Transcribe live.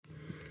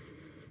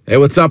Hey,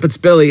 what's up? It's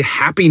Billy.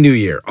 Happy New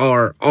Year,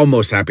 or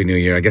almost Happy New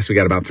Year. I guess we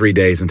got about 3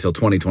 days until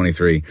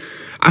 2023.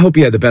 I hope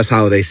you had the best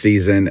holiday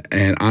season.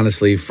 And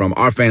honestly, from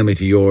our family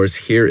to yours,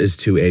 here is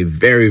to a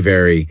very,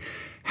 very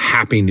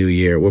Happy New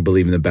Year. We're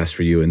believing the best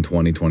for you in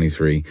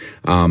 2023.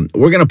 We're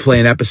going to play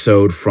an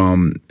episode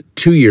from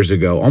 2 years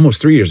ago,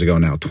 almost 3 years ago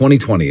now,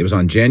 2020. It was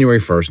on January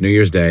 1st, New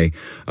Year's Day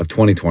of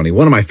 2020.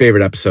 One of my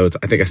favorite episodes.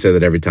 I think I say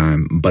that every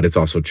time, but it's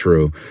also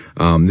true.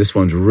 This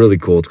one's really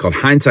cool. It's called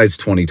Hindsight's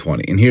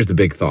 2020. And here's the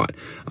big thought.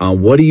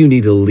 What do you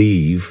need to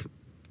leave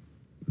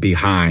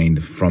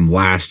behind from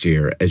last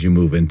year as you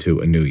move into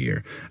a new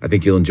year? I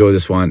think you'll enjoy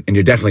this one, and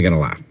you're definitely going to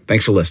laugh.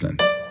 Thanks for listening.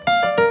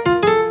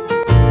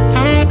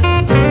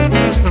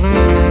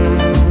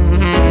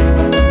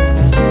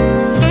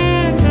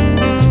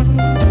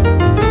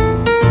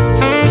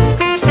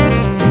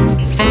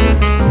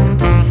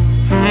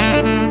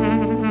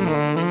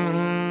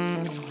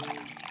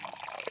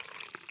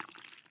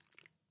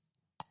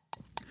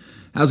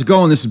 How's it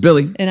going? This is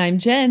Billy. And I'm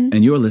Jen.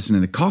 And you're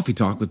listening to Coffee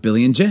Talk with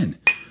Billy and Jen.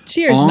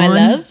 Cheers, my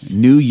love.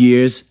 New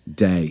Year's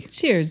Day.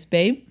 Cheers,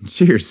 babe.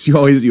 Cheers. You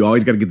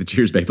always got to get the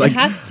cheers, babe. It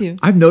has to.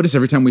 I've noticed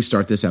every time we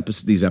start these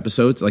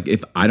episodes, like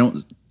if I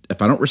don't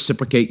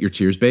reciprocate your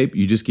cheers, babe,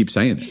 you just keep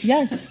saying it.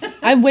 Yes.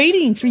 I'm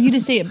waiting for you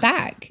to say it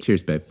back.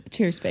 Cheers, babe.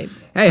 Cheers, babe.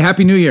 Hey,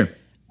 Happy New Year.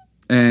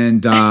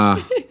 And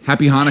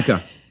Happy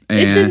Hanukkah. And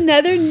it's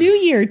another New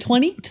Year,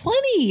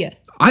 2020.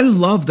 I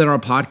love that our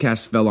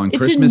podcast fell on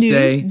Christmas a new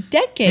Day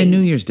decade. and New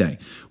Year's Day,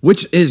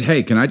 which is,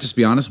 hey, can I just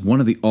be honest, one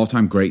of the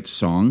all-time great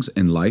songs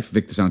in life.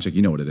 Vic the Soundcheck,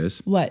 you know what it is.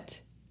 What?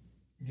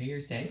 New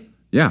Year's Day?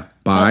 Yeah,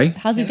 by...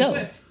 How's it go?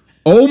 Swift.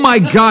 Oh my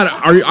God,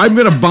 I'm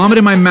going to vomit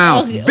in my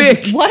mouth.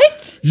 Vic!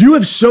 What? You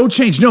have so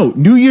changed. No,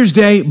 New Year's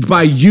Day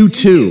by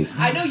U2.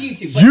 I know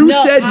U2. But You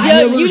No, said I-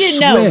 Taylor you didn't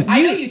know. Swift.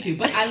 I know U2,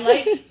 but I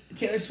like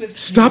Taylor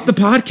Swift's. Stop the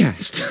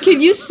podcast. Can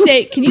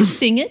you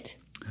sing it?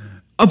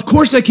 Of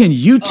course I can.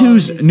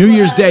 U2's New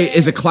Year's Day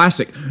is a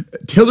classic.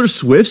 Taylor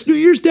Swift's New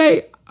Year's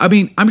Day? I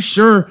mean, I'm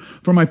sure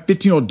for my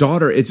 15-year-old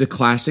daughter it's a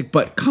classic,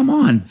 but come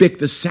on, Vic the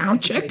Great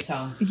Soundcheck.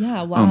 song.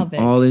 Yeah, wow, Vic.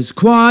 All is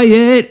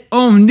quiet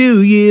on New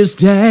Year's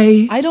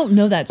Day. I don't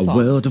know that A song.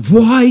 world of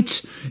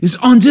white is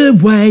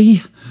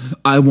underway.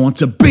 I want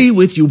to be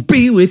with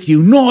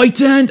you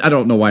night and... I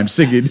don't know why I'm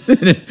singing.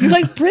 You're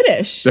like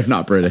British They're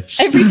not British.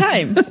 every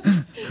time.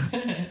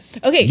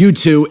 Okay.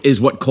 U2 is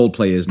what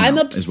Coldplay is now. I'm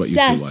is what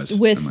U2 was, obsessed in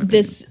my with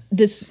opinion.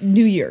 this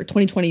new year,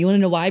 2020. You want to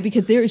know why?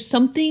 Because there is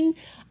something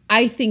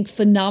I think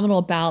phenomenal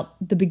about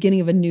the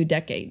beginning of a new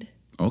decade.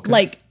 Okay.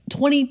 Like Not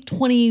gonna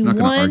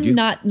 2021, argue.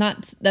 not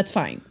that's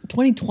fine.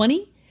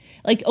 2020?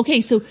 Like, okay,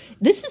 so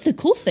this is the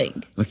cool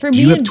thing. Like, For do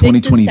me you have and Vic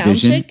the 2020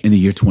 vision Soundcheck, in the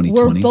year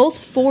 2020? We're both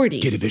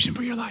 40. Get a vision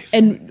for your life.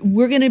 And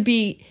we're going to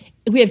be,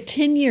 we have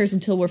 10 years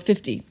until we're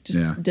 50. Just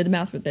Yeah. did the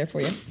math there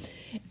for you.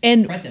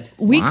 And impressive.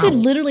 we Wow. could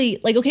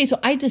literally, like, okay, so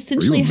I'd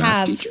essentially a math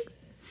have teacher?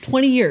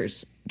 20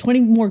 years,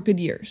 20 more good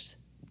years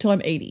till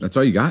I'm 80. That's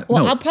all you got?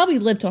 Well, No. I'll probably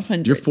live to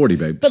 100. You're 40,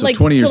 babe. But so like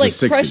 20 to years like is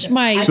 60. crush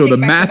my So the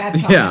take back the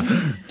math, math yeah.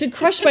 column. to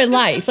crush my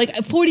life, like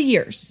 40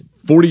 years.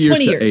 40 years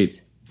 20 to years.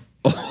 8.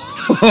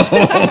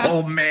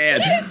 Oh,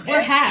 man.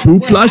 We're half. 2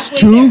 We're plus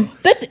halfway 2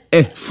 there.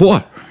 That's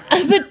 4.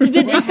 but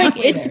it's like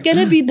it's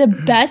gonna be the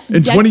best.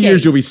 In 20 decade.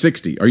 years, you'll be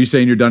 60. Are you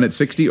saying you're done at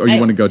 60 or you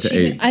want to go to she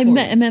 80?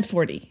 meant- I meant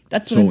 40.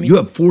 That's what I So mean. you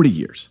have 40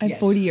 years. I have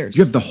 40 years.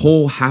 You have the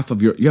whole half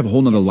of you have a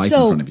whole nother life in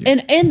so front of you.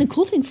 and the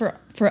cool thing for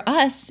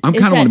us, I'm is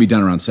kinda wanna that be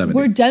done around 70,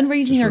 We're done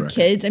raising just for our the record.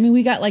 kids. I mean,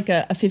 we got like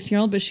a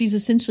 15-year-old, but she's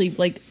essentially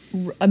like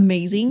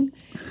amazing,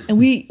 and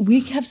we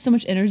have so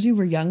much energy.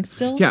 We're young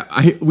still. Yeah,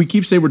 we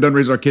keep saying we're done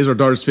raising our kids. Our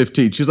daughter's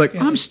 15. She's like,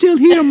 I'm still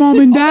here, Mom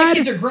and All my Dad.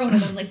 kids are grown,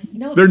 and I'm like,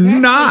 no, They're actually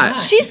not.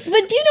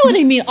 But you know what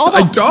I mean. All the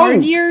I don't.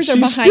 hard years are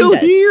She's behind still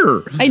us.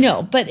 here. I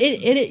know, but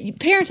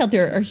parents out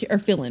there are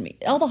feeling me.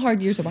 All the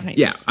hard years are behind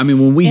Yeah, us. I mean,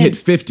 when we And- hit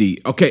 50,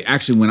 okay,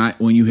 actually,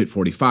 when you hit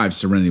 45,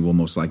 Serenity will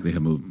most likely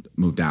have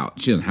moved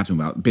out. She doesn't have to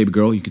move out. Baby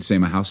girl, you can stay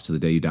in my house till the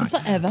day you die.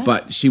 Forever.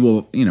 But she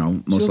will,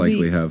 most She'll be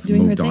likely have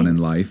doing her moved on in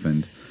things. life,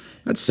 and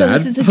that's So sad.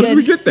 this is a How good. did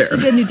we get there? It's a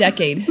good new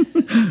decade.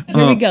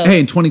 Here we go. Hey,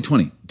 in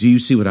 2020, do you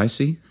see what I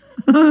see?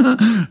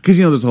 Because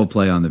there's a whole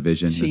play on the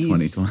vision in Jeez.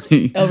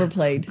 2020.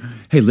 Overplayed.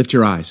 Hey, lift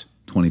your eyes,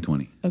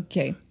 2020.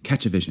 Okay.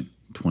 Catch a vision,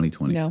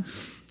 2020. No.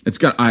 It's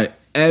got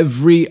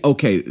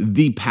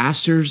the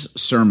pastor's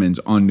sermons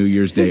on New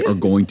Year's Day are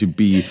going to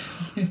be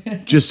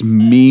just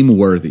meme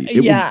worthy.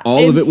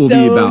 All of it will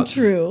be about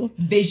true.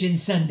 Vision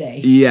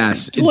Sunday.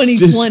 Yes, it's 2020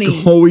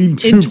 just going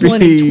to in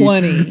be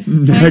 2020.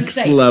 next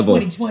Hindsight, level.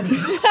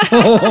 2020.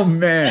 Oh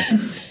man,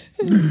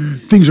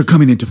 things are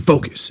coming into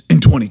focus in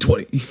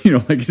 2020.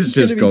 It's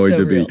just gonna be going so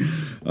to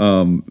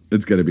be.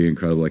 It's going to be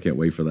incredible. I can't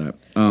wait for that.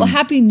 Well,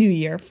 Happy New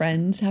Year,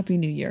 friends. Happy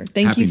New Year.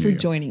 Thank Happy you New for Year.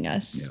 joining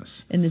us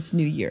Yes. in this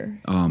new year.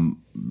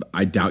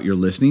 I doubt you're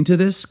listening to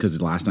this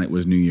because last night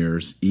was New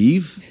Year's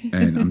Eve,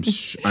 and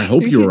I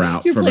hope you were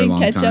out You're for a very playing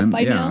long catch up time.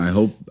 by now?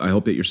 I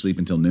hope that you're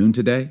sleeping until noon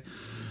today,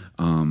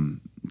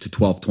 to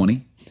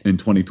 12:20 in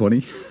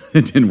 2020.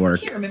 It didn't work.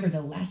 I can't remember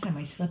the last time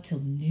I slept till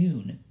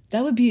noon.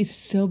 That would be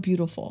so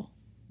beautiful.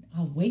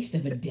 A waste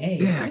of a day.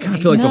 Yeah, I kind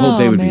of feel like the whole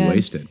day would be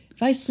wasted.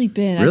 If I sleep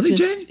in, Really, I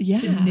just, Jen? yeah.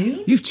 To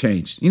noon? You've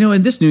changed.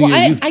 In this new Well,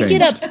 year, you've I changed.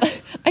 get up.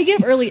 I get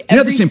up early You're every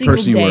not the same single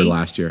person day you were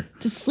last year.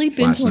 to sleep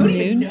Last until night. I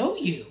don't even noon. know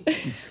you.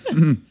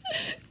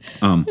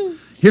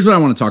 Here's what I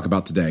want to talk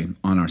about today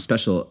on our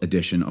special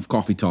edition of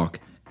Coffee Talk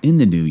in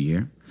the new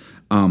year.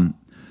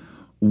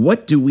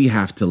 What do we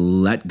have to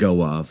let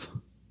go of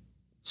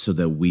so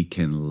that we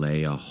can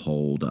lay a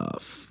hold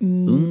of?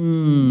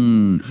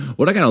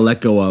 What I got to let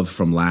go of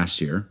from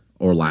last year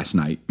or last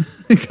night,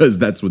 because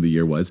that's what the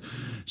year was,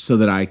 so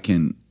that I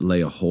can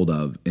lay a hold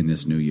of in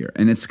this new year.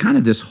 And it's kind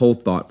of this whole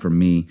thought for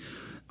me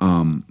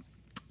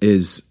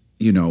is,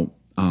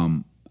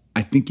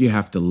 I think you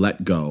have to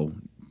let go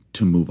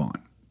to move on.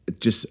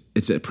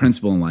 It's a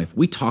principle in life.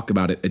 We talk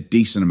about it a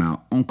decent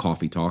amount on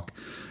Coffee Talk.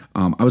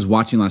 I was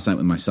watching last night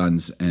with my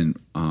sons and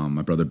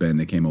my brother Ben.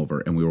 They came over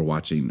and we were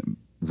watching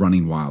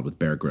Running Wild with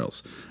Bear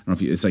Grylls. I don't know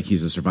if it's like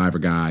he's a survivor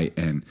guy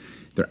and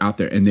they're out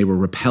there and they were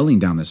rappelling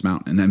down this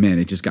mountain. And man,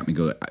 it just got me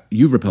going.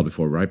 You've rappelled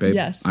before, right, babe?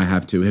 Yes. I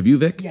have too. Have you,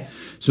 Vic? Yeah.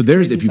 So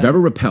if you've fun. ever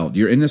rappelled,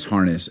 you're in this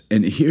harness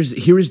and here is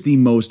it's the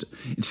most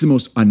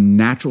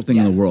unnatural thing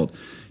in the world.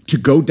 To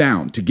go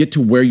down, to get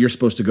to where you're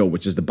supposed to go,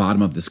 which is the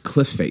bottom of this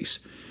cliff face,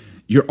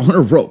 you're on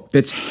a rope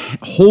that's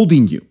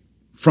holding you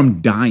from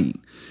dying.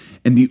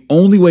 And the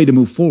only way to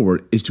move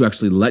forward is to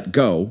actually let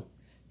go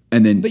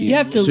and then But you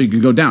have to, so you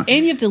can go down.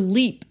 and you have to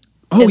leap.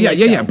 Oh, and yeah, let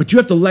yeah, go. yeah. But you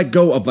have to let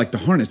go of like the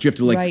harness. You have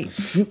to like,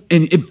 Right.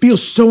 and it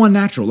feels so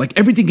unnatural. Like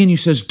everything in you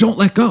says, don't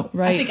let go. I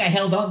Right. think I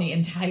held on the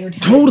entire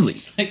time. Totally.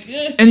 Just like,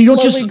 And you don't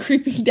Slowly just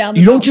creeping down the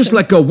you don't just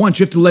mountain. let go once.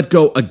 You have to let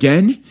go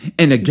again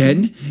and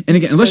again and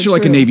again. So Unless you're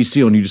like a true. Navy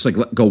SEAL and you just like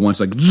let go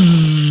once, like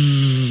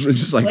zzz, it's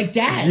just Like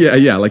Dad. Yeah,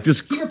 yeah, like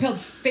just he repelled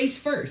face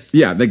first.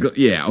 yeah, they go,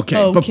 yeah, okay.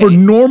 But Okay. for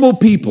normal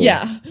people,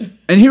 Yeah.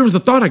 And here was the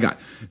thought I got: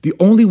 the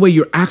only way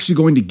you're actually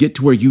going to get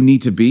to where you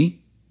need to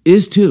be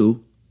is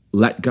to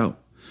let go.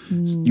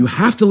 You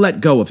have to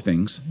let go of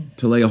things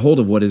to lay a hold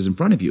of what is in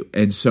front of you.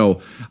 And so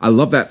I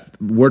love that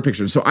word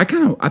picture. So I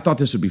thought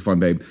this would be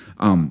fun, babe.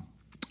 I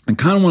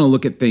kind of want to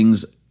look at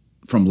things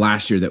from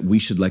last year that we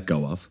should let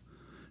go of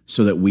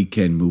so that we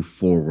can move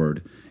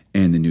forward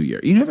in the new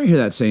year. You never hear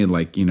that saying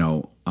like,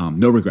 no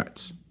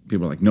regrets.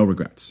 People are like, no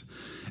regrets.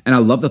 And I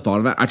love the thought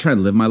of it. I try to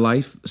live my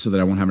life so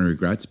that I won't have any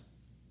regrets.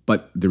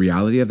 But the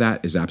reality of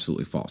that is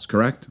absolutely false,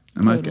 correct?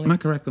 Am I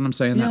correct when I'm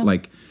saying Yeah. that?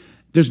 Like,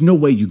 there's no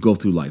way you go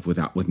through life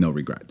with no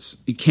regrets.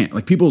 You can't.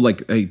 Like people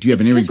like, hey, do you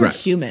have It's any 'cause we're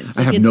regrets? humans.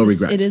 I Like, have no it's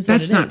just- regrets. it is what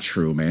That's it not is.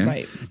 true, man.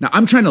 Right. Now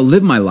I'm trying to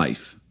live my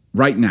life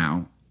right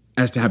now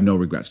as to have no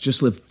regrets.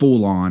 Just live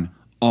full on,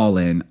 all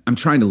in. I'm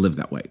trying to live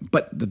that way.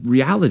 But the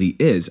reality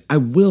is I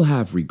will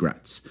have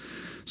regrets.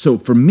 So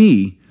for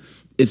me,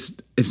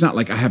 it's not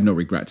like I have no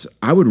regrets.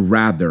 I would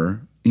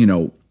rather,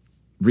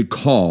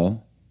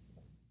 recall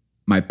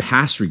my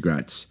past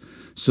regrets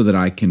so that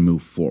I can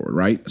move forward,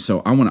 right?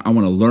 So I want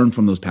to learn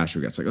from those past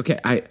regrets. Like, okay,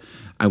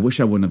 I wish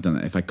I wouldn't have done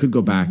that. If I could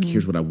go back,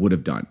 here's what I would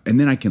have done. And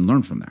then I can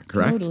learn from that,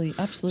 correct? Totally,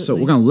 absolutely. So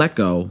we're going to let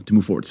go to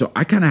move forward. So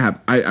I kind of have,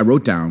 I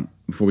wrote down,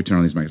 before we turn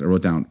on these mics, I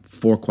wrote down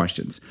 4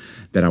 questions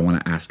that I want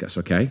to ask us,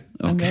 okay?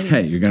 Okay,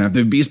 ready. you're going to have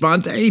to be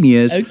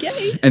spontaneous.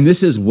 Okay. And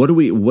this is, what do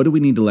we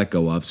need to let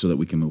go of so that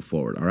we can move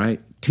forward, all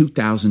right?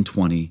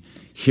 2020,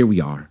 here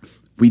we are.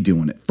 We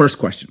doing it. First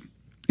question.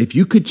 If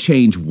you could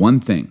change one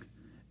thing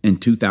in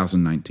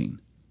 2019,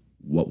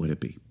 what would it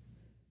be?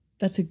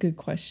 That's a good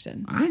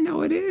question. I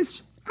know it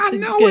is. I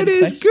know good it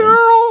is, question.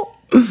 girl.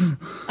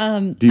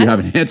 Do you have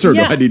an answer? Or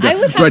yeah, do I need I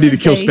would to, have to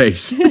kill say-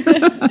 space?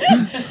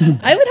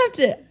 I would have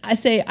to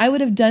say I would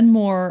have done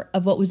more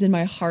of what was in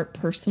my heart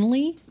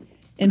personally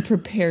and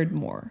prepared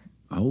more.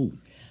 Oh,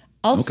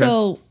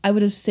 Also, I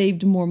would have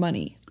saved more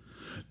money.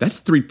 that's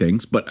 3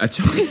 things, but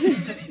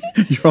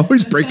you're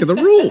always breaking the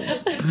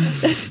rules.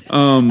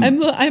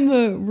 I'm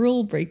a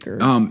rule breaker.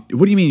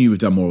 What do you mean you've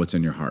done more what's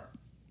in your heart?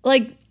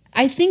 Like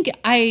I think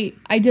I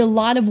did a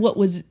lot of what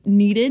was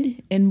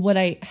needed and what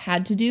I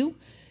had to do,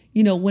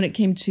 when it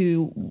came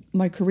to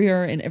my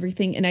career and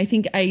everything. And I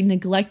think I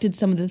neglected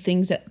some of the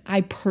things that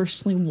I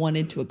personally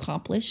wanted to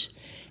accomplish.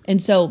 And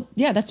so,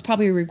 yeah, that's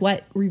probably a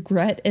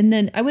regret. And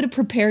then I would have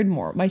prepared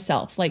more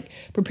myself, like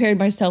prepared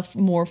myself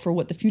more for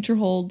what the future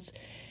holds.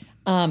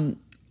 And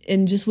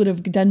just would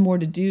have done more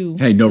to do.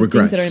 Hey, no the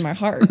regrets. Things that are in my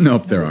heart.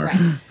 Nope, there are.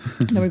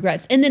 Regrets. No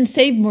regrets. And then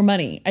save more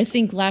money. I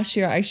think last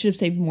year I should have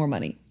saved more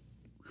money.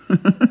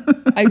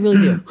 I really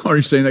do. Are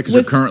you saying that because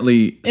you're With-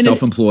 currently in a-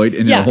 self-employed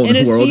in a Yeah, whole in new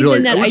a world? You're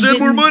season like, that I I wish I had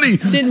more money.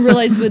 didn't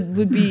realize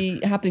would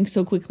be happening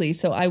so quickly.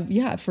 So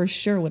I, for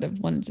sure would have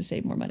wanted to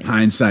save more money.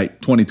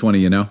 Hindsight, 2020,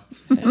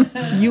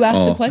 You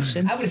asked the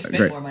question. I would have spent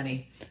Great. more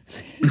money.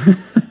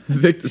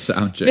 Vic the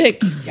sound check.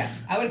 Vic. Yeah,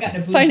 I would have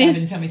gotten a boob Finan- job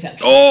and tummy tuck.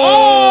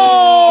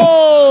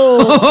 Oh!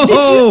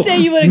 Did you say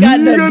you would have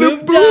gotten You a got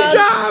boob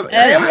job? Hey,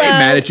 I ain't Hello.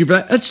 mad at you for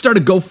that. Let's start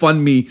a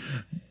GoFundMe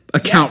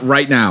account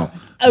right now.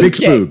 Vic's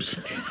Okay. boobs.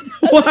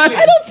 What? I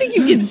don't think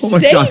you can Oh my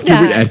say God,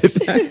 can we that. edit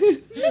that?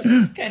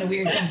 It's kind of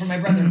weird coming from my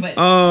brother, but if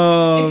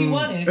you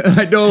want it.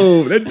 I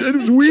know. That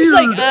was weird. She's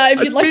like, if I you'd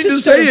didn't like mean to to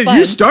start say it. fun.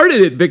 You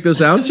started it, Vic the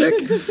sound check.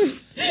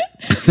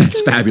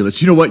 That's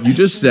fabulous. You know what? You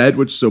just said,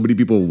 which so many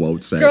people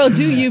won't say. Girl,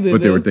 do you, boo-boo.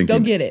 But they were thinking.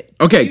 Go get it.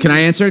 Okay, can I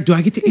answer? Do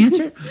I get to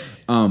answer?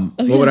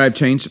 What would I have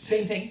changed?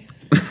 Same thing.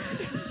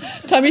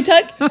 Tummy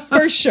tuck?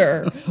 For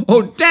sure.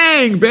 Oh,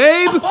 dang,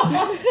 babe.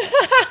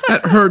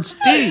 That hurts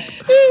deep.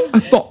 I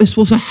thought this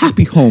was a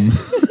happy home.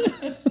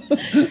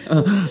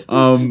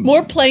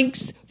 More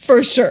planks,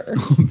 for sure.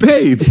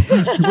 Babe,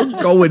 we're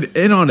going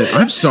in on it.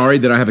 I'm sorry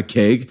that I have a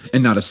keg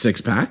and not a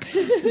six-pack.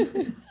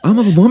 I'm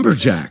a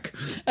lumberjack.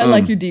 I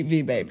like your deep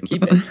V, babe.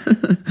 Keep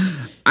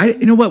it.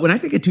 You know what? When I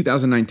think of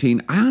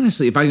 2019, I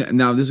honestly,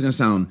 now this is going to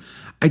sound,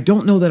 I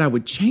don't know that I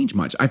would change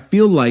much. I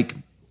feel like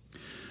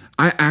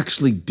I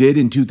actually did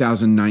in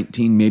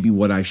 2019 maybe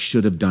what I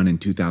should have done in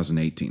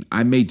 2018.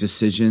 I made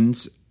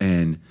decisions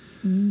and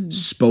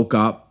spoke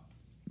up.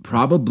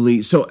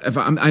 Probably. So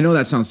I know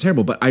that sounds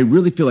terrible, but I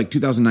really feel like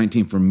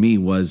 2019 for me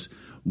was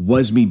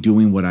me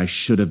doing what I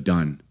should have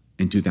done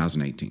in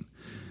 2018.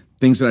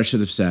 Things that I should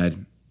have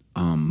said,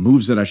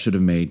 moves that I should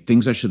have made,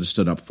 things I should have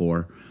stood up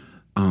for,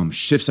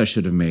 shifts I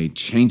should have made,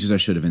 changes I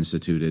should have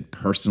instituted.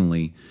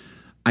 Personally,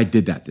 I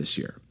did that this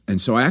year.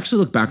 And so I actually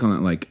look back on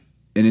it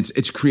and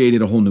it's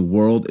created a whole new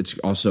world. It's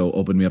also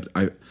opened me up.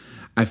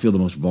 I feel the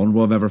most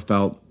vulnerable I've ever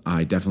felt.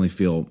 I definitely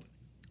feel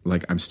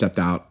like I'm stepped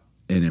out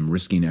and am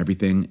risking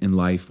everything in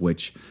life,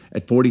 which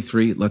at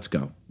 43, let's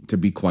go. To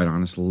be quite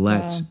honest,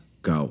 let's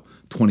go.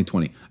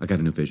 2020, I got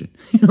a new vision.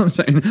 You know what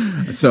I'm saying?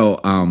 So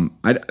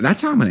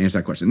that's how I'm going to answer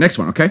that question. Next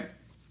one, okay?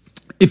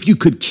 If you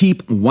could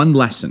keep one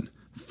lesson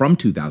from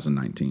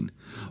 2019,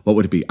 what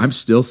would it be? I'm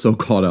still so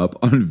caught up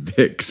on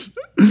Vic's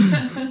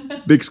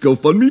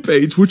GoFundMe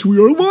page, which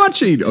we are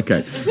launching.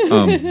 Okay,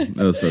 that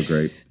was so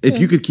great. If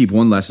you could keep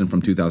one lesson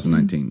from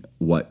 2019,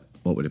 what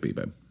would it be,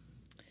 babe?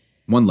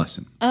 One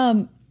lesson.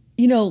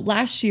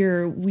 Last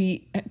year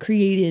we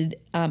created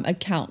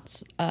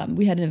accounts.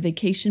 We had a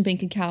vacation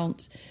bank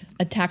account,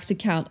 a tax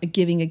account, a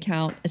giving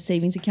account, a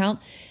savings account.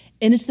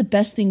 And it's the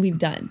best thing we've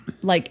done.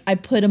 Like I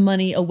put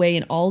money away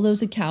in all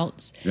those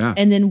accounts. Yeah.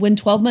 And then when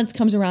 12 months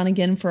comes around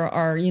again for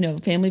our,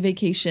 family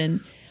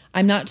vacation,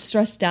 I'm not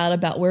stressed out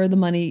about where the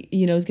money,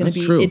 is going to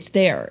be. True. It's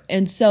there.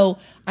 And so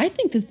I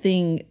think the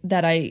thing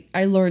that I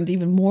learned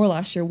even more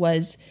last year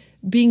was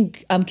being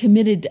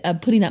committed,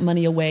 putting that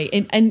money away,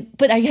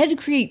 but I had to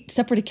create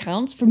separate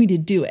accounts for me to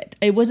do it.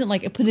 It wasn't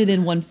like I put it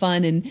in one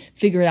fund and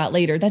figure it out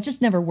later. That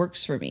just never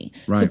works for me.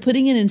 Right. So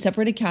putting it in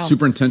separate accounts,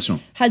 super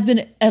intentional, has been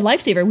a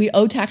lifesaver. We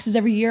owe taxes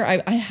every year.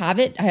 I have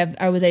it.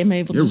 I'm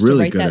able You're just really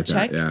to write good that at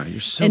check. that. Yeah, you're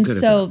so and good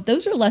at so that.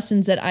 those are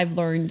lessons that I've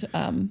learned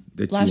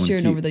last year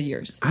and over the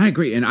years. I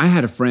agree. And I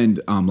had a friend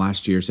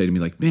last year say to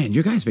me, like, man,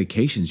 your guys'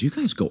 vacations, you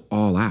guys go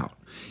all out.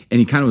 And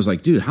he kind of was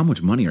like, dude, how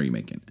much money are you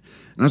making?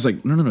 And I was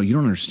like, no, you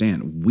don't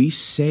understand. We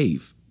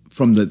save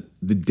from the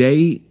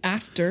day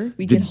after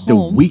we get home.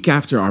 The week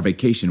after our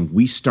vacation,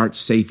 we start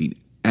saving.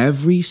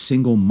 Every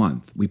single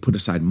month, we put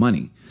aside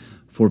money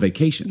for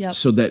vacation. Yep.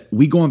 So that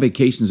we go on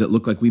vacations that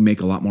look like we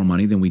make a lot more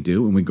money than we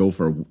do, and we go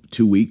for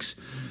 2 weeks.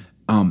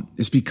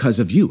 It's because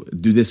of you.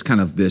 Do this kind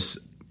of this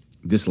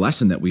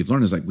lesson that we've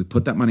learned is like we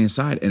put that money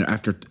aside, and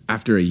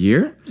after a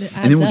year,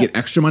 and then we get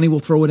extra money, we'll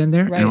throw it in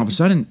there, right. and all of a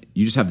sudden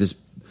you just have this.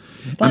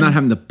 Fun. I'm not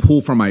having to pull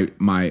from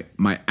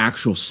my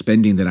actual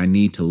spending that I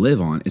need to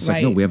live on. It's like,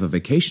 Right. no, we have a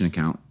vacation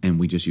account and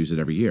we just use it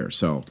every year.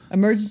 So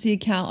Emergency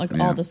account,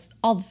 like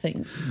all the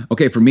things.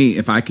 okay, for me,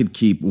 if I could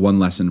keep one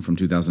lesson from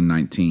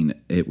 2019,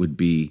 it would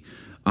be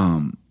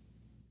a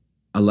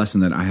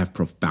lesson that I have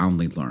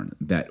profoundly learned,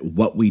 that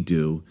what we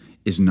do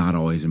is not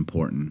always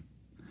important,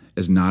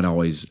 is not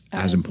always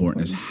as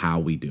important as how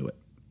we do it.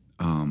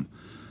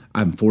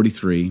 I'm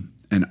 43,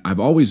 and I've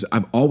always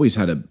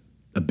had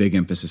a big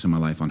emphasis in my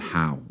life on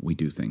how we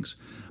do things.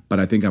 But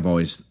I think I've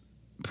always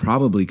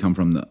probably come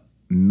from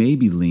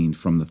leaned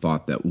from the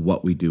thought that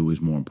what we do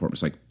is more important.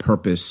 It's like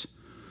purpose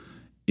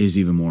is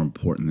even more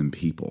important than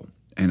people.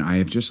 And I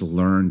have just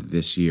learned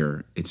this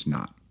year, it's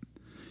not.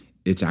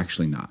 It's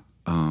actually not.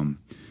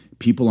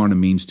 People aren't a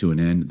means to an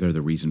end. They're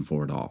the reason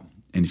for it all.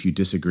 And if you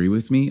disagree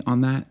with me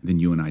on that, then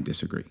you and I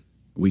disagree.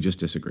 We just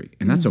disagree.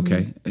 And that's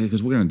okay,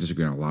 because we're going to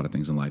disagree on a lot of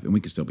things in life, and we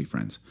can still be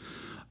friends.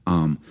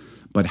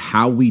 But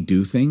how we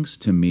do things,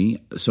 to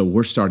me, so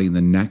we're starting the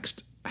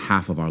next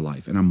half of our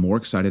life, and I'm more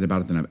excited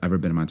about it than I've ever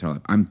been in my entire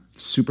life. I'm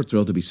super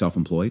thrilled to be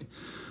self-employed.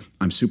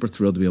 I'm super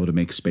thrilled to be able to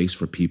make space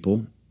for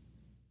people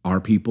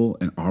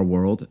and our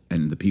world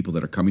and the people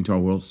that are coming to our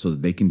world so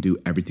that they can do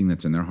everything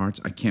that's in their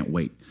hearts. I can't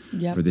wait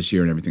for this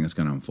year and everything that's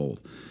going to unfold.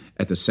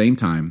 At the same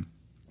time,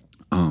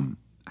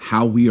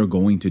 how we are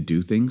going to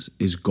do things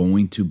is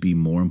going to be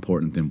more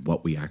important than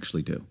what we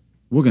actually do.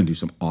 We're going to do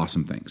some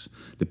awesome things.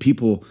 The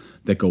people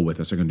that go with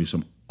us are going to do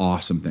some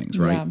awesome things,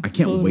 right? Yeah, I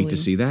can't wait to totally.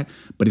 see that,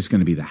 but it's going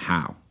to be the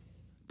how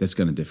that's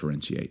going to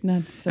differentiate.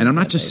 That's so and I'm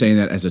not good, just saying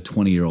that as a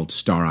 20-year-old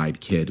star-eyed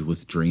kid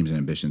with dreams and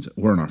ambitions.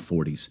 We're in our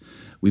 40s.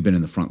 We've been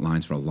in the front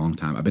lines for a long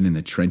time. I've been in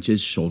the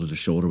trenches, shoulder to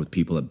shoulder with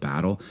people at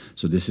battle.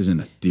 So this isn't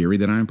a theory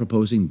that I'm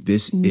proposing.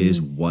 This is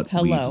what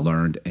we've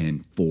learned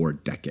in 4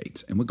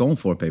 decades. And we're going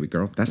for it, baby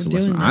girl. That's We're the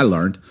lesson doing I this.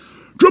 learned.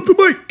 Drop the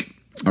mic.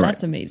 All right.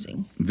 That's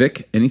amazing.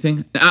 Vic,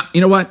 anything?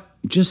 You know what?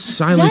 just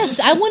silence.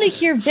 Yes, I want to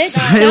hear Vic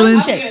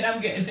Silence.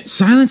 sound check. I'm good.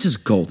 Silence is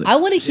golden. I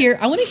want to hear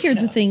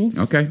the things.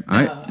 Okay,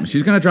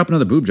 she's gonna drop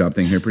another boob job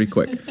thing here pretty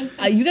quick.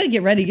 You got to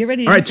get ready. Get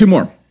ready. All right, two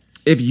more.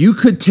 If you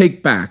could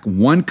take back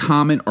one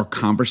comment or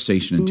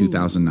conversation in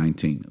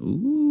 2019,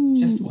 ooh.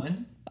 Just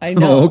one. I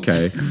know. Oh,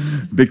 okay.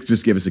 Vic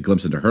just gave us a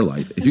glimpse into her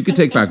life. If you could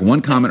take back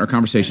one comment or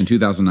conversation in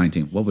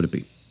 2019, what would it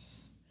be?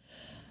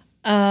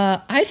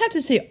 I'd have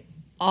to say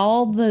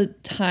all the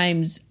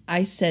times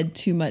I said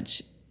too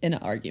much in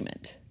an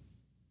argument.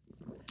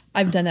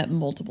 I've done that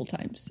multiple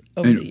times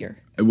over the year.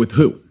 With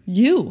who?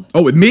 You.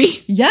 Oh, with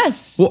me?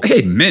 Yes. Well,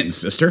 hey, men,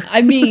 sister.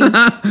 I mean,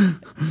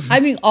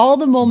 all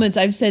the moments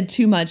I've said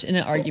too much in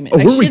an argument. Oh,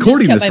 I we're should have just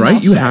recording kept this, my right?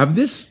 mouth You shut. have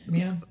this?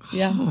 Yeah.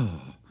 Yeah.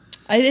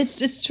 It's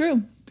just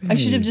true. I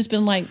should have just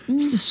been like,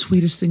 It's the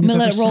sweetest thing I'm you've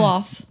gonna ever let it roll said.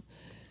 off.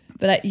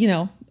 But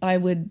I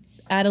would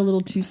add a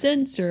little 2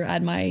 cents or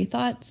add my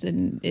thoughts,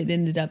 and it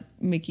ended up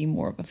making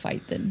more of a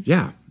fight than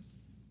Yeah.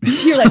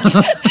 you're like.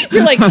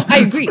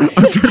 I agree. I'm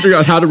trying to figure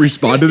out how to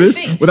respond to Here's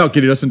this the thing. without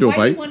getting us into a Why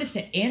do you fight. want us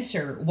to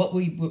answer what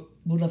we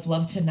would have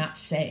loved to not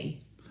say?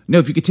 No,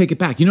 if you could take it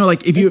back.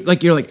 Like if you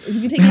you're like,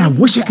 you could take man, I it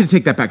wish I back. could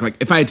take that back. Like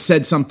if I had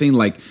said something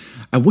like,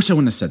 I wish I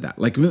wouldn't have said that.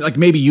 Like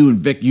maybe you and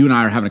Vic, you and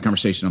I are having a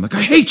conversation. I'm like,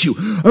 I hate you.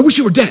 I wish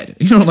you were dead.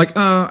 I'm like,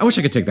 I wish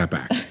I could take that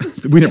back.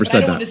 We never But I said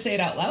don't want to that. say it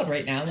out loud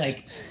right now. Like,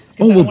 'cause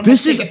Oh, I don't well, wanna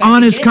this take is it back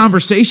honest again.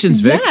 conversations,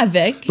 Vic. Yeah,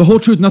 Vic. The whole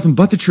truth, nothing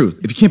but the truth.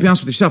 If you can't be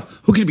honest with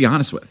yourself, who can you be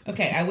honest with?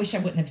 Okay, I wish I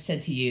wouldn't have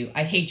said to you,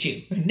 I hate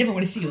you. I never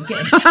want to see you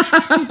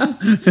again.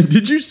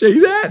 Did you say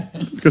that?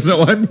 Because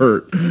no, I'm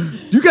hurt.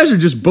 You guys are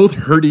just both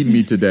hurting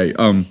me today.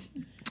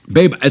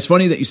 Babe, it's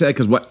funny that you said that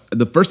because what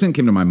the first thing that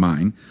came to my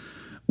mind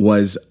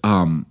was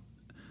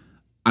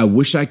I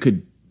wish I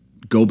could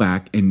go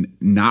back and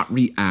not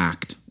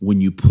react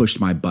when you pushed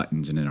my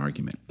buttons in an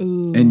argument.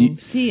 Ooh, and you,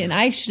 see, and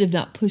I should have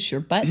not pushed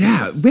your buttons.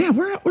 yeah,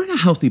 we're in a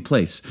healthy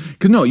place.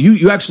 Because no,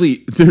 you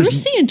actually there's We're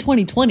seeing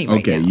 2020 right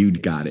okay, now. you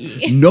got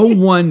it. No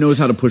one knows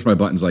how to push my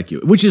buttons like you,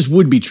 which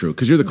would be true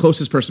because you're the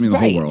closest person to me in the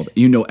Right. whole world.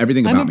 You know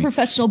everything I'm about a me.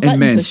 professional And button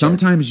man, pusher.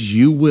 sometimes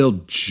you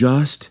will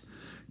just,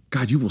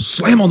 God, you will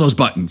slam on those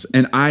buttons.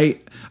 And I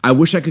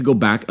wish I could go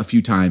back a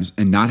few times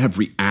and not have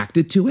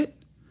reacted to it,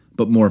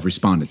 but more have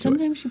responded to it.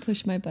 Sometimes you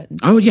push my buttons.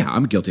 Oh yeah,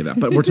 I'm guilty of that.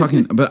 But we're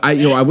talking. But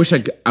I wish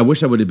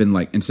I would have been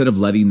like, instead of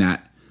letting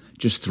that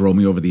just throw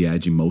me over the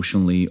edge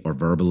emotionally or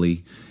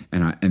verbally,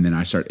 and then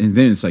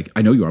it's like,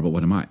 I know you are, but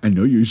what am I? I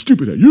know you're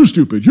stupid. You're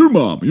stupid. Your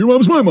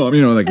mom's my mom. Like I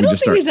we don't just think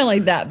start. we sound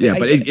like that. But Yeah, I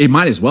but get it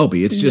might as well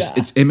be. It's just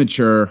Yeah. it's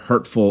immature,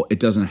 hurtful. It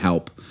doesn't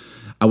help.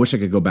 I wish I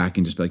could go back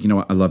and just be like, you know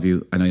what? I love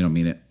you. I know you don't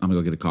mean it. I'm gonna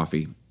go get a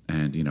coffee,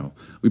 and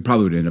we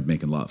probably would end up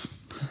making love.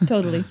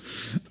 totally.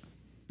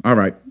 All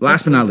right.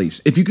 Last but not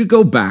least, if you could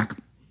go back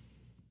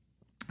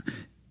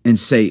and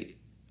say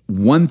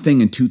one thing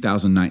in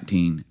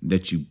 2019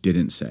 that you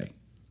didn't say.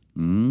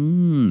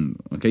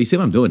 Okay, you see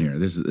what I'm doing here?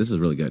 This is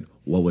really good.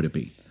 What would it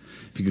be?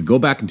 If you could go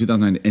back in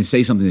 2019 and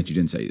say something that you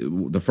didn't say.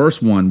 The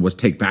first one was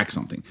take back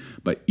something,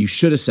 but you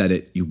should have said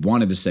it. You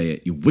wanted to say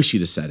it. You wish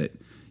you'd have said it.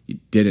 You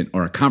didn't,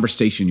 or a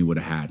conversation you would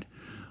have had.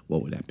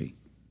 What would that be?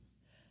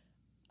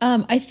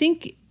 I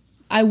think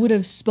I would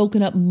have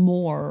spoken up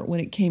more when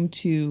it came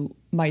to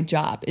my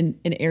job in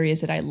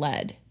areas that I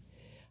led.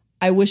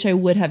 I wish I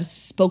would have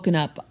spoken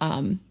up.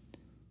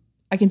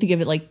 I can think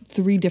of it like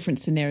 3 different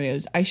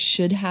scenarios. I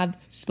should have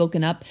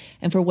spoken up,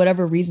 and for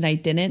whatever reason I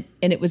didn't,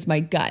 and it was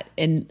my gut.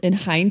 And in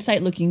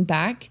hindsight, looking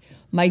back,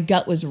 my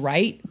gut was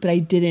right, but I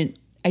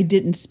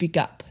didn't speak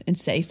up and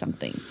say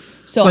something.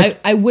 So Like,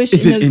 I wish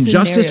is in it those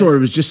injustice, scenarios, or it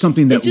was just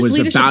something that it's just was a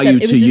leadership value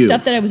stuff. It to was just you?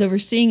 stuff that I was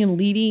overseeing and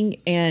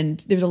leading, and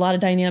there was a lot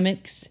of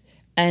dynamics.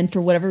 And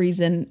for whatever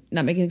reason,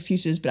 not making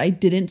excuses, but I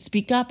didn't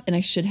speak up, and I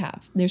should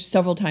have. There's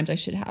several times I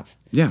should have.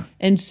 Yeah.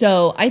 And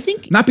so I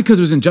think Not because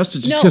it was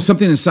injustice, just No. because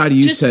something inside of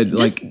you said,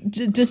 just like,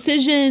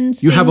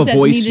 decisions. You have things a that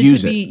voice, needed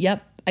use to it. be.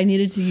 Yep, I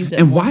needed to use it.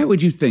 and more. why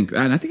would you think,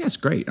 and I think that's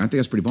great. I think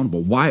that's pretty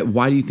vulnerable.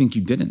 Why do you think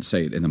you didn't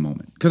say it in the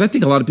moment? Because I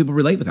think a lot of people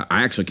relate with that.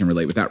 I actually can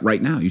relate with that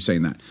right now, you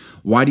saying that.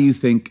 Why do you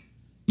think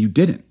you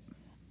didn't?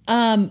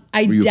 I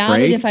you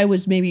doubted afraid? if I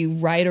was maybe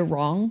right or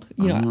wrong,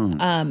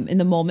 in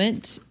the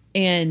moment.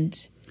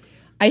 And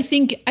I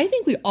think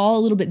we all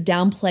a little bit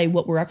downplay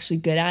what we're actually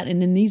good at.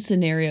 And in these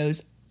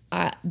scenarios,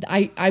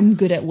 I'm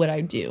good at what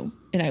I do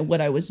and what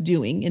I was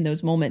doing in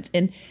those moments.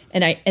 And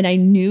I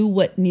knew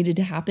what needed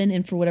to happen.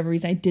 And for whatever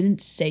reason, I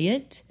didn't say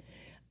it.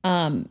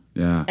 Yeah.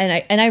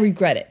 And I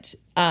regret it.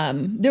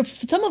 There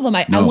some of them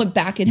I No. went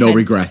back and No had,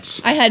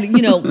 regrets. I had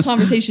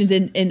conversations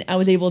and I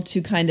was able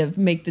to kind of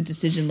make the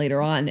decision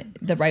later on,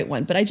 the right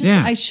one. But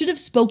I should have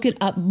spoken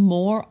up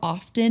more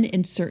often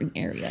in certain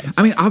areas.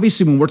 I mean,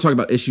 obviously, when we're talking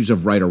about issues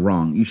of right or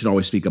wrong, you should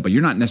always speak up. But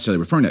you're not necessarily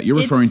referring to that. You're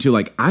referring to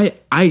like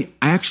I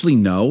actually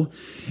know,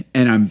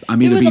 and I'm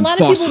there either was a being lot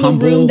of false people in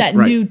the humble. room that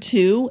right. knew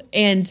too,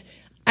 and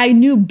I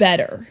knew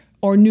better.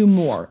 or knew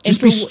more.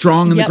 Just be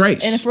strong in the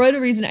grace. And for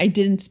whatever reason, I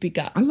didn't speak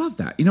up. I love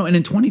that. And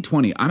in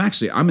 2020,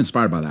 I'm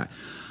inspired by that.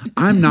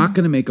 I'm not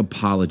going to make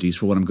apologies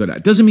for what I'm good at.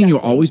 It doesn't mean you'll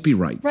always be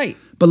right. Right.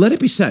 But let it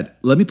be said.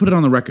 Let me put it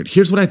on the record.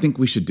 Here's what I think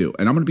we should do.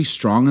 And I'm going to be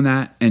strong in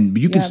that. And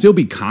you can still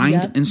be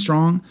kind and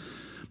strong.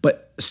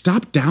 But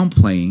stop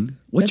downplaying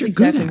what you're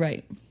good at.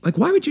 Right. Like,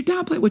 why would you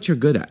downplay what you're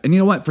good at? And you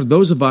know what? For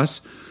those of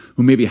us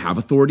who maybe have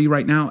authority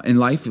right now in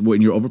life,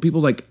 when you're over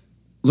people, like,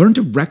 learn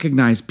to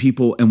recognize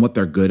people and what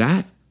they're good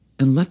at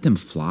and let them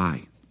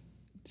fly.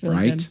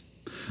 Right?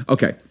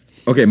 Good.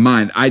 Okay,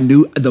 mine. I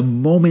knew the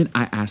moment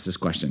I asked this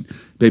question,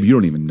 babe, you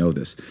don't even know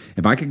this.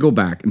 If I could go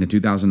back into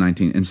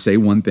 2019 and say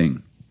one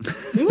thing.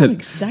 Ooh, I'm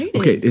excited.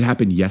 Okay, it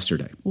happened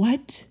yesterday.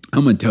 What?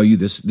 I'm going to tell you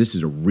this. This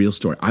is a real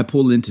story. I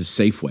pulled into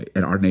Safeway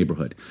in our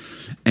neighborhood,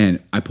 and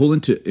I pull in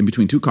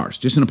between two cars,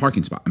 just in a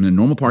parking spot. I'm in a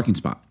normal parking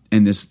spot.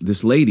 And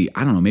this lady,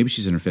 I don't know, maybe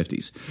she's in her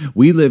 50s.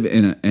 We live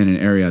in an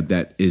area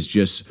that is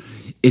just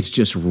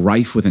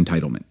rife with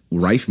entitlement.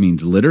 Rife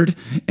means littered,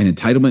 and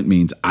entitlement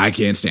means I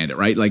can't stand it,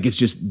 right? Like, it's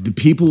just the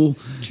people,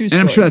 True and I'm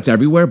story. sure that's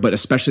everywhere, but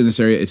especially in this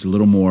area, it's a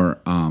little more,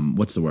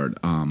 what's the word?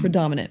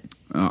 Predominant.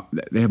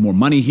 They have more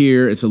money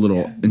here. It's a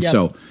little, and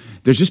so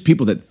there's just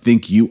people that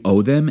think you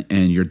owe them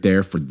and you're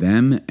there for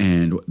them,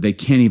 and they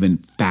can't even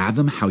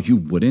fathom how you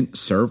wouldn't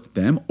serve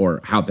them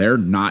or how their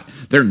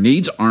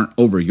needs aren't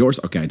over yours.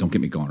 Okay, don't get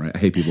me going, right? I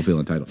hate people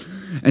feeling entitled.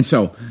 And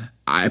so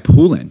I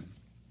pull in,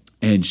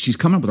 and she's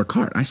coming up with her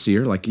cart. I see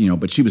her, like,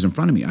 but she was in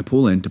front of me. I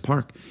pull in to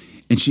park,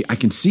 and I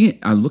can see it.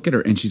 I look at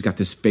her, and she's got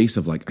this face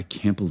of like, I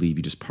can't believe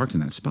you just parked in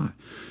that spot.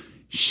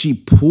 She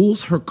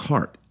pulls her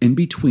cart in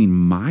between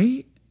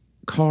my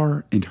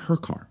car and her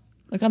car,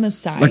 Like on the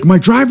side? like my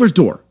driver's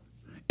door.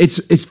 It's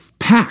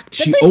packed.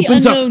 That's She like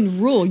opens the up. unknown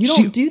rule. You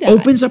She don't do that.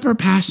 opens up her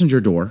passenger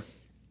door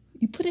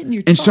You put it in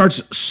your and trunk.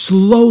 starts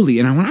slowly.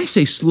 And when I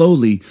say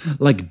slowly,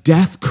 like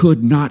death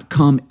could not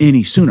come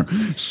any sooner.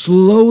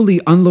 Slowly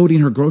unloading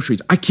her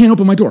groceries. I can't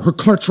open my door. Her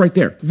cart's right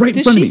there, right in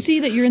Does front she of me. see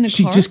that you're in the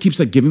She car? just keeps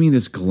like giving me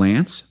this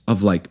glance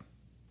of like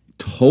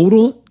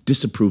total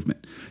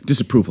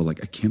disapproval. Like,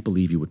 I can't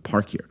believe you would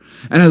park here.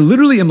 And I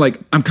literally am like,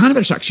 I'm kind of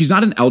at a shock. She's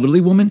not an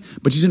elderly woman,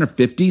 but she's in her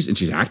 50s and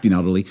she's acting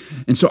elderly.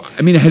 And so,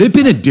 I mean, had it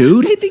been a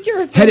dude, I think you're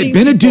had it offending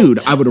been a people. dude,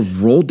 I would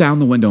have rolled down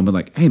the window and been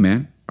like, hey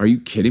man, are you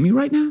kidding me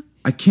right now?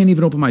 I can't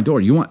even open my door.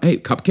 You want, hey,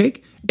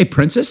 cupcake? Hey,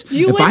 princess?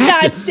 You if would I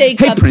have not say Hey,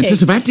 cupcake.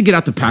 princess, if I have to get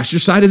out the passenger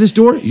side of this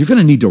door, you're going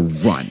to need to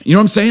run. You know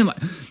what I'm saying? Like,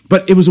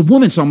 but it was a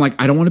woman, so I'm like,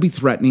 I don't want to be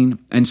threatening.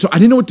 And so I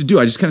didn't know what to do.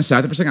 I just kind of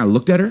sat there for a second. I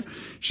looked at her.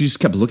 She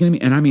just kept looking at me.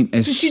 And I mean,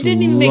 as So she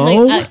didn't even make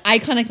like eye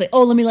contact, like,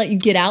 oh, let me let you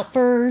get out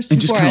first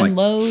and just before I kind of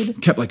unload.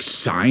 like kept like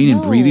sighing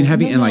and breathing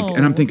heavy. And like,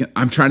 and I'm thinking,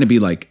 I'm trying to be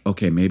like,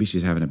 okay, maybe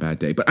she's having a bad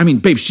day. But I mean,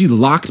 babe, she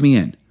locked me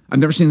in. I've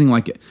never seen anything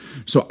like it.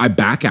 So I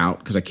back out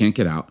because I can't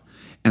get out.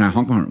 And I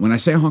honk my horn. When I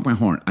say I honk my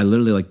horn, I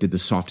literally like did the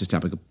softest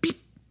tap. I go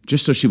beep,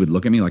 just so she would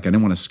look at me. Like, I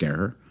didn't want to scare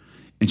her.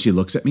 And she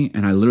looks at me,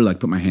 and I literally like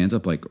put my hands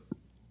up, like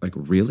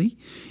really?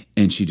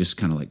 And she just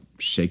kind of like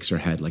shakes her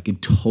head, like in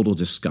total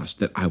disgust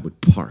that I would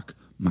park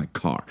my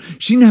car.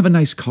 She didn't have a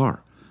nice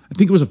car. I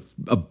think it was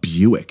a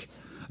Buick.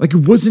 Like,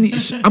 it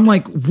wasn't. I'm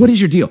like, what is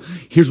your deal?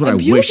 Here's what I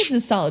Buick wish. is a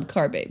solid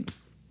car, babe.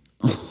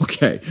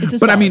 Okay. a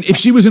But I mean, solid if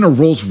she was in a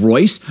Rolls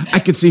Royce, I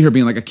could see her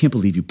being like, I can't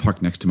believe you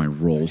parked next to my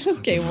Rolls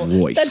Okay, well,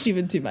 Royce. that's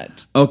even too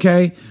much.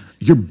 Okay?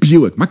 Your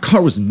Buick. My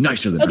car was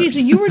nicer than Okay, hers. so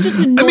you were just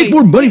annoyed. I make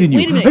more money than you.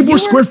 Wait a minute. I have more You were-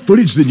 square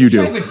footage than you do.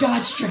 Drive a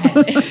Dodge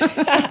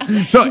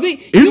Strat. So Wait,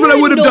 here's you what I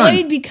were would have done.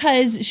 annoyed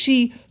because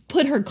she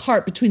put her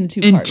cart between the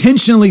two cars.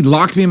 Intentionally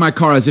locked me in my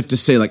car as if to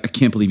say, like, I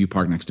can't believe you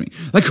parked next to me.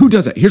 Like, who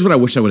does that? Here's what I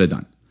wish I would have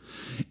done.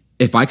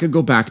 If I could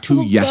go back to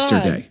Oh,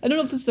 yesterday, God. I don't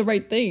know if this is the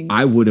right thing.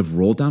 I would have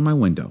rolled down my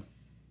window,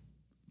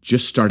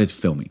 just started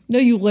filming. No,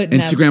 you wouldn't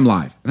have. Instagram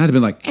Live. And I'd have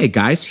been like, hey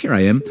guys, here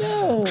I am.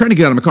 I'm trying to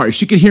get out of my car. If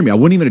she could hear me, I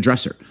wouldn't even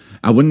address her.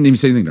 I wouldn't even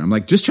say anything to her. I'm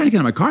like, just trying to get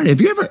out of my car. And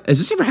has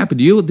this ever happened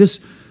to you? There's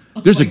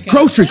a my God.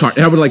 grocery cart.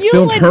 And I would like You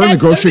film would- her in the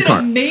that's grocery been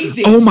cart.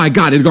 amazing. Oh my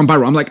God, it had gone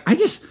viral. I'm like,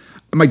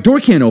 my door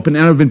can't open,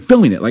 and I've been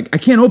filming it. Like, I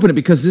can't open it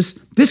because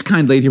this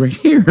kind lady right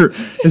here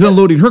is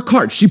unloading her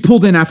cart. She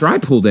pulled in after I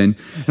pulled in,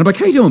 and I'm like,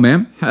 "How you doing,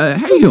 ma'am?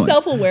 How you doing?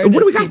 Self-awareness,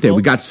 What do we got there? people.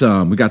 We got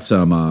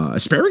some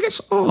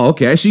asparagus. Oh,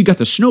 okay. I see you got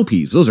the snow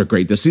peas. Those are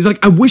great. He's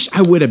like, I wish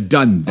I would have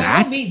done By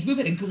that. all means, move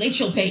at a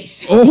glacial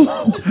pace.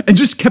 Oh, and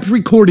just kept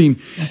recording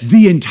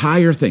the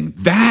entire thing.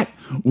 That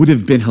would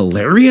have been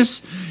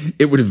hilarious.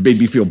 It would have made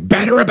me feel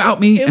better about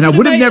me, and I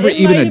would have never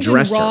even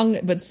addressed her. Wrong,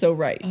 but so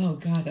right. Oh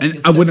God, that And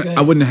feels I so wouldn't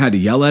good. have had to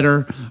yell at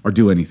her or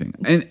do anything.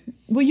 And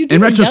Well, you in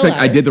didn't retrospect, yell at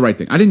I her. did the right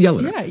thing. I didn't yell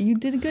at her. Yeah, you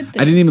did a good thing.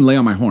 I didn't even lay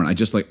on my horn. I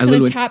just like I Kinda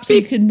literally tap so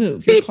you could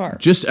move your car.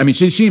 Just I mean,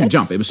 she didn't even That's-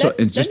 jump. It was that-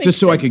 it's that just makes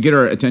so I could sense. get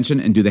her attention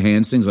and do the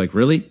hands things. Like,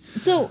 really?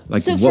 So,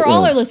 Like, so what for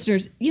all will- our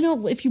listeners,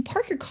 if you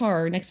park your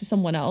car next to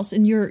someone else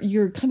and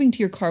you're coming to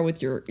your car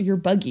with your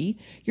buggy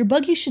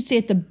should stay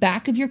at the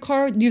back of your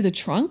car near the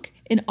trunk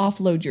and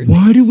offload your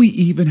Why do things. we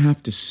even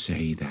have to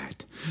say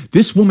that?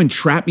 This woman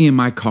trapped me in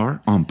my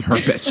car on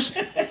purpose.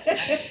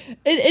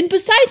 And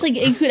besides, like,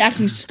 it could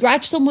actually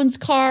scratch someone's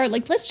car.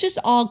 Like, let's just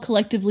all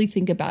collectively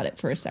think about it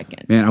for a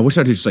second. Man, I wish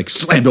I just like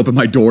slammed open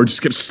my door,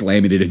 just kept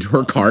slamming it into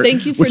her cart.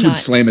 Thank you for which not. would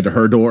slam into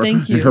her door.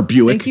 Thank you. And her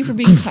Buick. Thank you for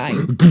being kind.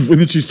 And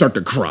then she'd start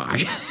to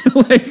cry.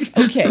 Like,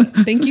 Okay.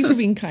 Thank you for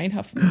being kind,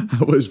 Huffman.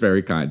 I was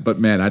very kind. But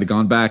man, I'd have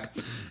gone back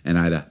and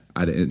I'd have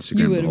Instagrammed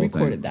You the would have whole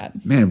recorded thing.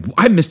 that. Man,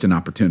 I missed an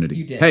opportunity.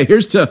 You did. Hey,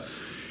 here's to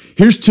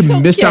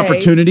missed Okay.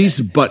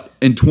 opportunities, but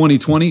in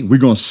 2020, we're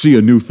going to see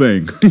a new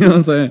thing. You know what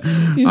I'm saying?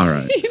 All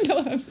right. You know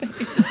what I'm saying?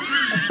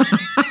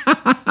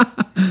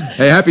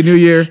 Hey, Happy New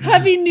Year.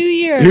 Happy New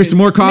Year. Here's some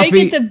more coffee.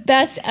 Make it the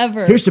best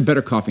ever. Here's to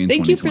better coffee in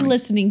Thank you 2020. for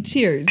listening.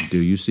 Cheers. Do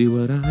you see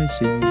what I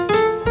see?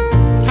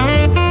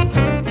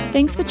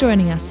 Thanks for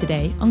joining us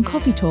today on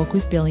Coffee Talk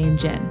with Billy and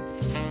Jen.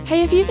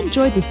 Hey, if you've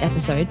enjoyed this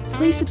episode,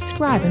 please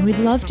subscribe and we'd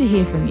love to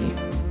hear from you.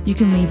 You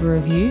can leave a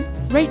review,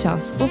 rate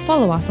us, or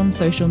follow us on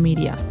social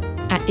media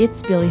at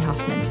It's Billy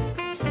Huffman.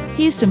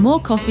 Here's to more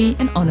coffee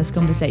and honest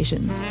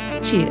conversations.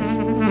 Cheers.